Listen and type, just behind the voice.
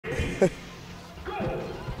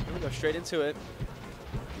straight into it.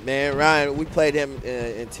 Man, Ryan, we played him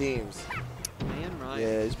in teams. Mayan Ryan.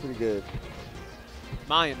 Yeah, he's pretty good.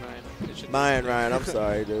 Mayan Ryan. Mayan Ryan, I'm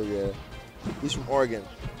sorry, dude, yeah. He's from Oregon.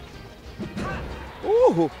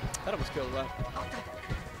 Ooh. That almost killed Ryan.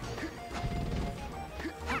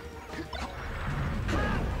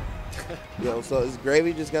 Yo, so is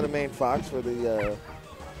Gravy just got a main Fox for the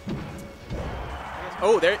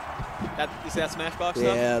Oh, there. You see that smash box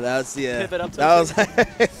stuff? Yeah, that's Pivot up to that was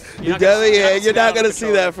you're not gonna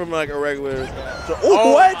see that from like a regular. So,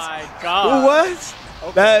 oh what? My God. What?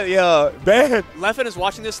 Okay. That man. Leffen is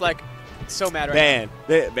watching this like so mad right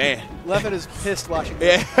now. Man. Leffen is pissed watching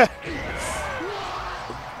this. Yeah.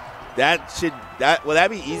 Will that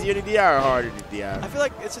be easier to DI or harder to DI? I feel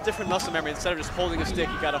like it's a different muscle memory. Instead of just holding a stick,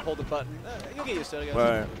 you gotta hold the button. You'll get used to it, I guess.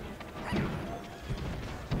 Right.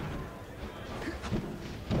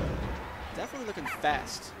 Definitely looking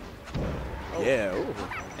fast. Oh. Yeah. Ooh.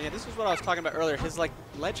 And yeah, this is what I was talking about earlier. His like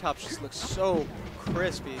ledge hops just look so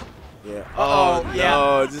crispy. Yeah. Oh, yeah.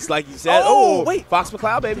 No, just like you said. Oh, wait. Fox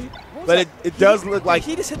McCloud, baby. But it does look like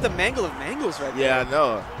he just hit the mangle of mangles right there. Yeah, I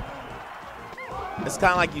know. It's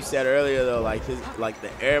kind of like you said earlier, though. Like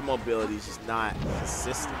the air mobility is just not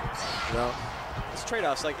consistent. You know. It's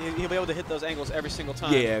trade-offs. Like he'll be able to hit those angles every single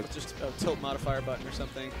time. Yeah. With just a tilt modifier button or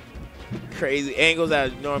something. Crazy angles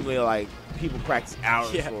that normally like people practice hours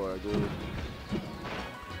for, dude.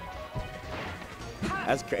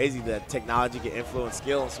 That's crazy that technology can influence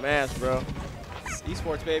skill in Smash, bro. It's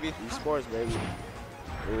esports, baby. Esports, baby.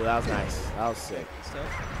 Ooh, that was nice. That was sick. Stuff.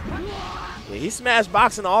 Yeah, he smashed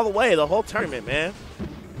boxing all the way, the whole tournament, man.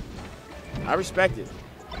 I respect it.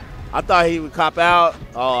 I thought he would cop out.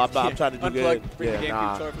 Oh, I'm trying to do good. Yeah,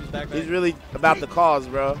 nah. He's really about the cause,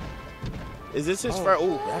 bro. Is this his first?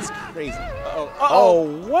 Ooh, that's crazy. Oh,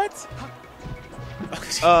 what?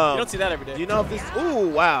 You don't see that every day. Do you know if this? Ooh,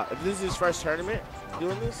 wow. If this is his first tournament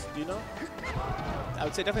doing this, do you know? I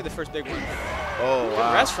would say definitely the first big one. Oh, Good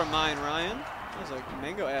wow. rest from Mayan Ryan. That was like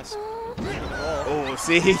mango-esque. Oh,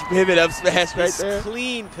 see, he pivot up smash right there.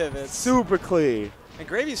 Clean pivots. Super clean. And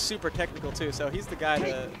Gravy's super technical too, so he's the guy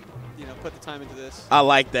to, put the time into this. I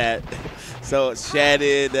like that. So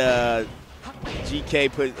Shannon,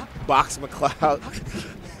 GK put Box McCloud.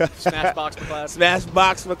 Smash Box McCloud. Smash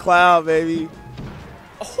Box McCloud, baby.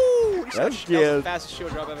 Oh, that was the fastest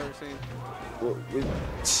shield drop I've ever seen.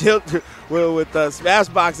 With Smash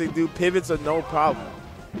Boxing, dude, pivots are no problem.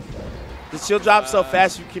 The shield drops so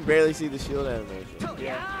fast you can barely see the shield animation.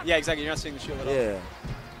 Yeah, exactly. You're not seeing the shield at all. Yeah.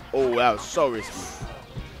 Oh, that was so risky.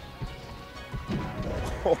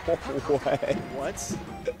 What?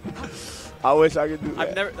 I wish I could do that.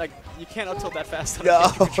 I've never, you can't up tilt that fast on a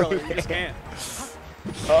controller. You just can't.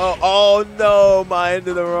 Oh no, my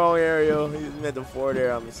into the wrong area. He meant the forward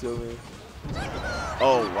air, I'm assuming.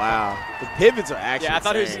 Oh, wow. The pivots are actually I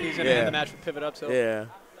thought he was insane. going to end the match with pivot up. So. Yeah.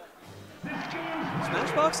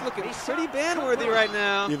 Smashbox looking pretty ban-worthy right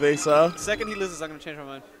now. You think so? The second he loses, I'm going to change my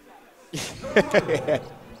mind.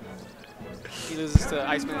 He loses to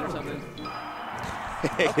Iceman or something.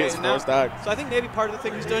 Okay, so I think maybe part of the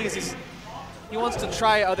thing he's doing is he wants to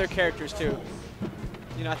try other characters too.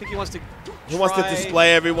 I think he wants to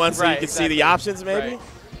display everyone so you can see the options maybe. Right.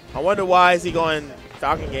 I wonder why is he going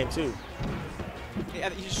Falcon game too? Yeah,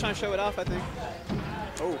 he's just trying to show it off, I think.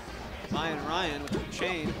 Oh, Mayan Ryan with the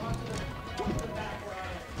chain.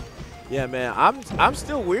 Yeah, man, I'm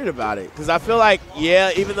still weird about it because I feel like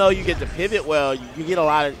even though you get to pivot well, you get a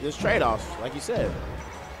lot of there's trade-offs, like you said.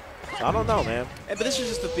 So I don't know, man. But this is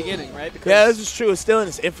just the beginning, right? Because yeah, this is true. It's still in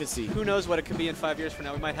its infancy. Who knows what it could be in 5 years from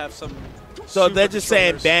now? We might have some. So they're just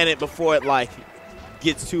saying ban it before it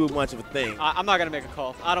gets too much of a thing. I'm not gonna make a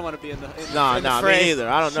call. I don't want to be in the fray. Me either.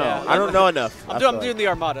 I don't know. Yeah, I don't know enough. I'm doing the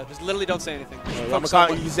Armada. Just literally don't say anything. I'm a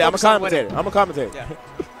commentator. I'm a commentator. Yeah.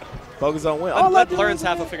 Focus on win. Let Learns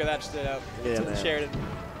half will figure that shit out. Yeah, man. Share it.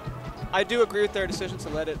 I do agree with their decision to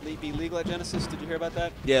let it be legal at Genesis. Did you hear about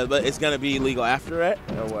that? Yeah, but it's going to be legal after that,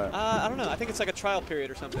 or what? I don't know. I think it's like a trial period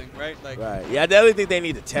or something, right? Right. Yeah, I definitely think they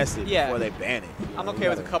need to test it before they ban it. I'm okay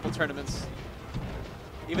with a couple tournaments.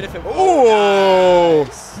 Even if it was. Ooh!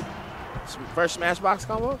 Nice. First Smash Box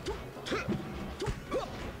combo?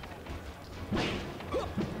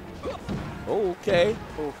 Okay.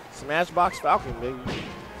 Ooh. Smash Box Falcon, baby.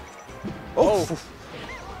 Oh.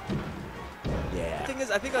 Yeah. The thing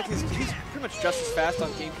is, I think he's pretty much just as fast on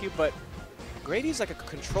GameCube, but Grady's like a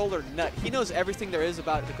controller nut. He knows everything there is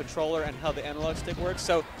about the controller and how the analog stick works,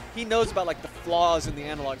 so he knows about the flaws in the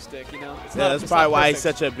analog stick, It's that's probably why he's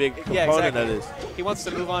such a big component of this. He wants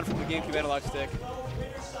to move on from the GameCube analog stick.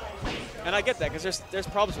 And I get that, because there's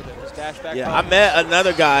problems with it. There's dash back problems. I met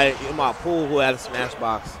another guy in my pool who had a Smash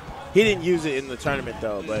Box. He didn't use it in the tournament,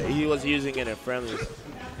 though, but he was using it in friendlies.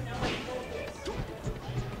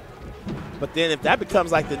 But then if that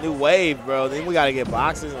becomes like the new wave, bro, then we got to get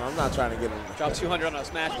boxes. And I'm not trying to get him. Drop 200 on a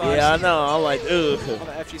smash box. Yeah, I know. I'm like, ugh. All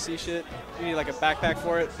the FGC shit. You need like a backpack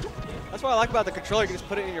for it. That's what I like about the controller. You can just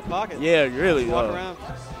put it in your pocket. Yeah, really. Walk around.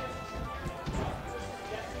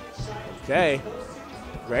 Okay.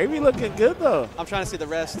 Gravy looking good, though. I'm trying to see the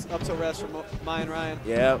rest, up to rest from Mayan Ryan.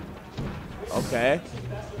 Yep. Okay.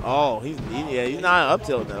 Oh, he's not up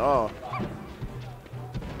tilting at all.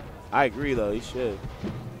 I agree, though. He should.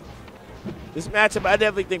 This matchup, I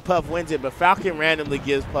definitely think Puff wins it, but Falcon randomly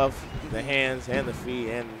gives Puff the hands and the feet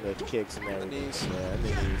and the kicks and everything. The knees. Yeah, and the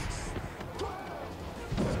knees.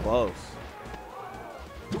 It's close.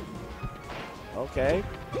 Okay.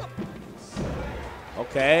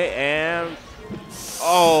 Okay, and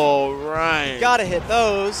oh, Ryan. Gotta hit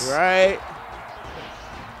those. Right.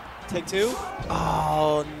 Take two.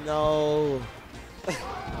 Oh, no.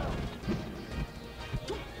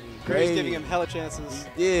 Gravy's giving him hella chances.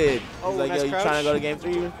 He did. Oh, he's like, nice yo, you crouch. trying to go to game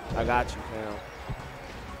 3? I got you,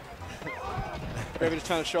 fam. Gravy just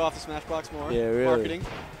trying to show off the Smashbox more. Yeah, really. Marketing.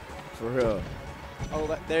 For real.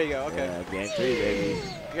 Oh, there you go. Okay. Yeah, game 3,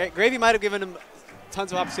 baby. Gravy might have given him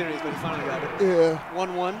tons of opportunities, but he finally got it. Yeah.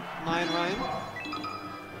 1-1, Mayan Ryan.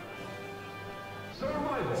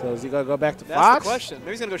 So is he going to go back to That's Fox? That's the question.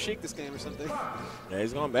 Maybe he's going to go Sheik this game or something. Yeah,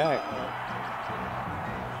 he's going back.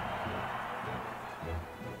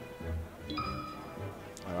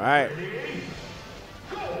 All right.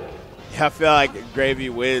 Yeah, I feel like Gravy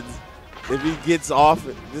wins. If he gets off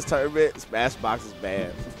this tournament, Smashbox is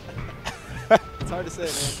bad. It's hard to say,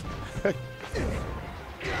 man.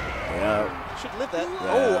 Yeah. Should live that.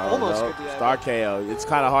 Yeah, oh, almost no. good DI. Star KO. It's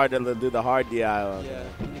kind of hard to do the hard DI on. Yeah,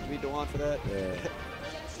 you need to be Dewan for that. Yeah.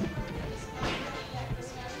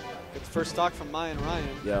 Good first stock from Mayan Ryan.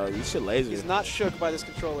 Yo, you should laser. He's not shook by this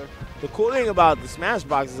controller. The cool thing about the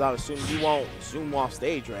Smashbox is I assume you won't zoom off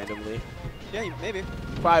stage randomly. Yeah, maybe. You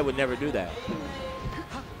probably would never do that.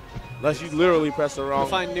 Unless you literally press the wrong. You'll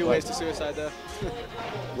find new ways to suicide, though.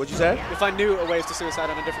 What'd you say? You'll find new ways to suicide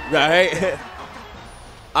on a different. Right.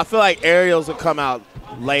 I feel like aerials will come out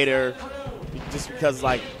later, just because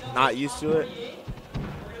like not used to it.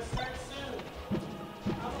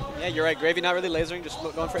 Yeah, you're right. Gravy not really lasering, just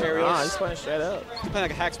going for aerials. Nah, he's playing straight up. He's playing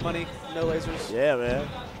like a Hacks Money, no lasers. Yeah, man.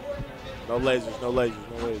 No lasers, no lasers,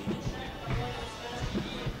 no lasers.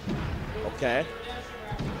 Okay.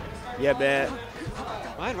 Yeah, man.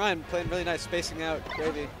 Mayan Ryan playing really nice, spacing out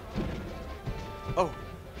Gravy. Oh.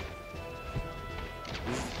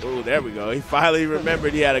 Oh, there we go. He finally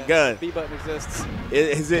remembered he had a gun. B button exists.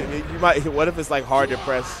 Is it? You might. What if it's like hard to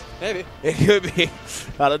press? Maybe. It could be.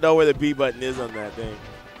 I don't know where the B button is on that thing.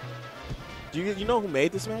 Do you know who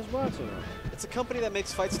made the Smashbox or not? It's a company that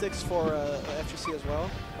makes fight sticks for FGC as well.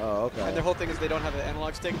 Oh, okay. And their whole thing is they don't have an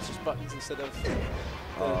analog stick; it's just buttons instead of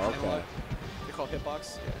analog. They call it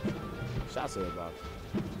Hitbox. Yeah. Shouts to Hitbox.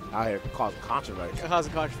 Out here causing controversy.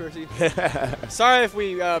 Causing controversy. Sorry if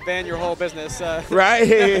we ban your whole business.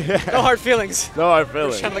 Right. No hard feelings. No hard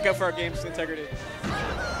feelings. We're trying to look out for our game's integrity.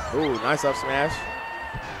 Ooh, nice up smash.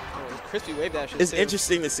 Oh, crispy wave dash. It's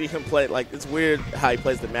interesting to see him play. Like, it's weird how he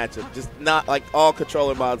plays the matchup. Just not like all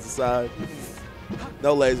controller mods aside.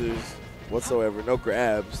 No lasers whatsoever. No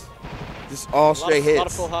grabs. Just all straight hits. A lot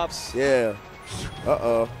of full hops. Yeah.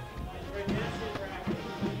 Uh-oh.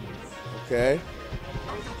 Okay.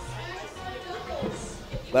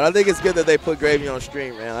 But I think it's good that they put Gravy on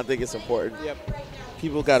stream, man. I think it's important. Yep.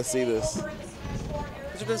 People got to see this.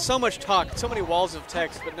 There's been so much talk, so many walls of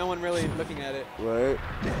text, but no one really looking at it. Right.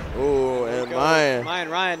 Ooh, and Mayan. Mayan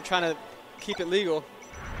Ryan trying to keep it legal.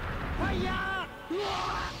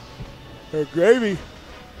 Her Gravy.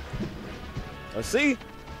 Let's see.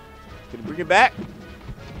 Can you bring it back?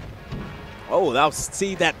 Oh, that was,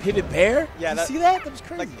 see that pivot bear? Yeah, you see that? That was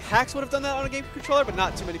crazy. Like Hacks would have done that on a game controller, but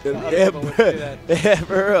not too many people, Yeah, people would do that. Yeah,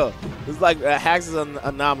 for real. It's like Hacks is an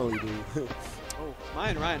anomaly, dude. Oh,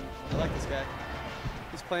 Mayan Ryan. I like this guy.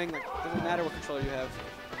 He's playing like, doesn't matter what controller you have.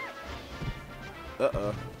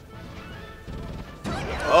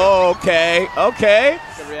 Okay, okay.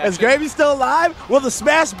 Is Gravy still alive? Will the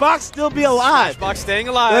Smashbox still be alive? Smashbox staying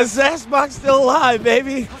alive. The Smashbox still alive,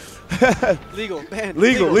 baby. Legal, banned.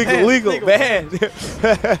 Legal, banned.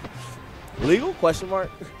 Legal? Question mark.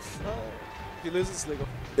 If he loses, it's legal.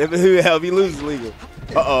 If he loses, legal.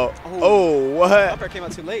 Uh-oh. Oh, what? Upper came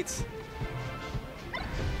out too late.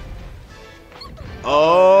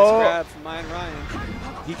 Oh. Nice grab from Mayan Ryan.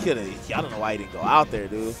 He could have. I don't know why he didn't go out there,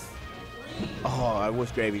 dude. Oh, I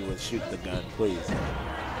wish Gravy would shoot the gun, please.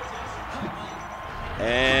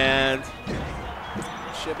 And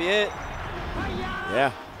Should be it.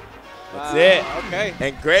 Yeah. That's it. Okay.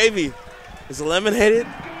 And Gravy is eliminated.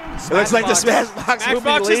 It looks like the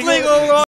Smashbox is legal.